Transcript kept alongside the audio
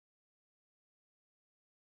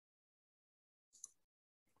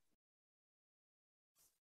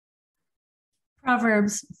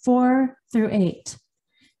Proverbs 4-8.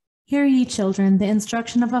 Hear ye, children, the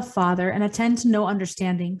instruction of a father, and attend to no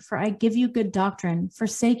understanding, for I give you good doctrine.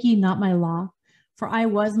 Forsake ye not my law. For I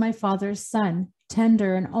was my father's son,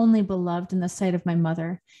 tender and only beloved in the sight of my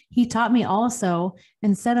mother. He taught me also,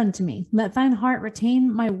 and said unto me, Let thine heart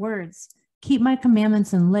retain my words. Keep my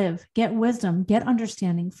commandments and live. Get wisdom, get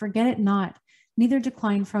understanding, forget it not, neither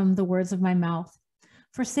decline from the words of my mouth.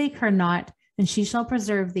 Forsake her not, and she shall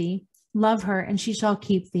preserve thee. Love her, and she shall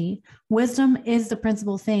keep thee. Wisdom is the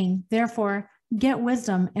principal thing. Therefore, get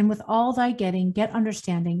wisdom, and with all thy getting, get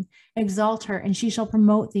understanding. Exalt her, and she shall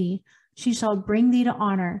promote thee. She shall bring thee to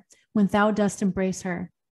honor when thou dost embrace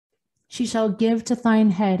her. She shall give to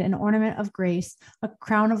thine head an ornament of grace, a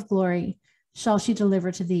crown of glory shall she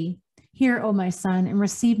deliver to thee. Hear, O my son, and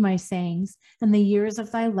receive my sayings, and the years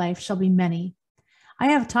of thy life shall be many. I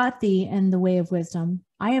have taught thee in the way of wisdom.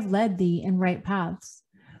 I have led thee in right paths.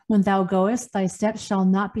 When thou goest, thy steps shall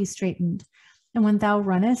not be straitened, and when thou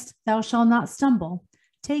runnest, thou shalt not stumble.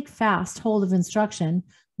 Take fast hold of instruction,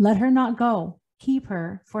 let her not go. Keep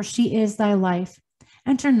her, for she is thy life.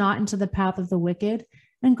 Enter not into the path of the wicked,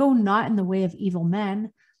 and go not in the way of evil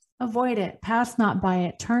men. Avoid it, pass not by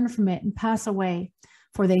it, turn from it, and pass away.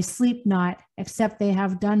 For they sleep not, except they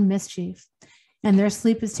have done mischief, and their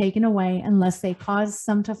sleep is taken away, unless they cause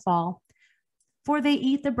some to fall. For they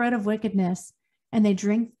eat the bread of wickedness, and they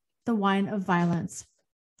drink the wine of violence.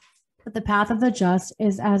 But the path of the just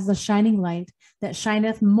is as the shining light that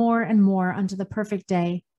shineth more and more unto the perfect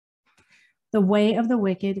day. The way of the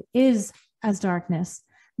wicked is as darkness.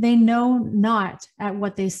 They know not at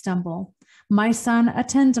what they stumble. My son,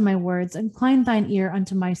 attend to my words, incline thine ear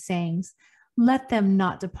unto my sayings. Let them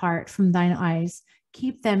not depart from thine eyes.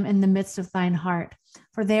 Keep them in the midst of thine heart,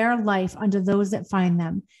 for they are life unto those that find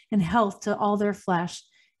them, and health to all their flesh.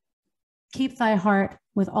 Keep thy heart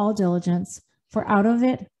with all diligence, for out of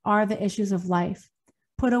it are the issues of life.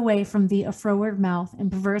 Put away from thee a froward mouth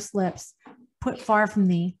and perverse lips. Put far from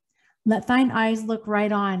thee. Let thine eyes look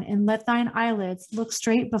right on, and let thine eyelids look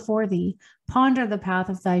straight before thee. Ponder the path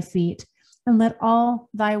of thy feet, and let all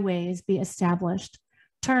thy ways be established.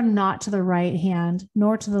 Turn not to the right hand,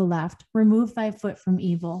 nor to the left. Remove thy foot from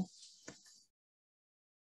evil.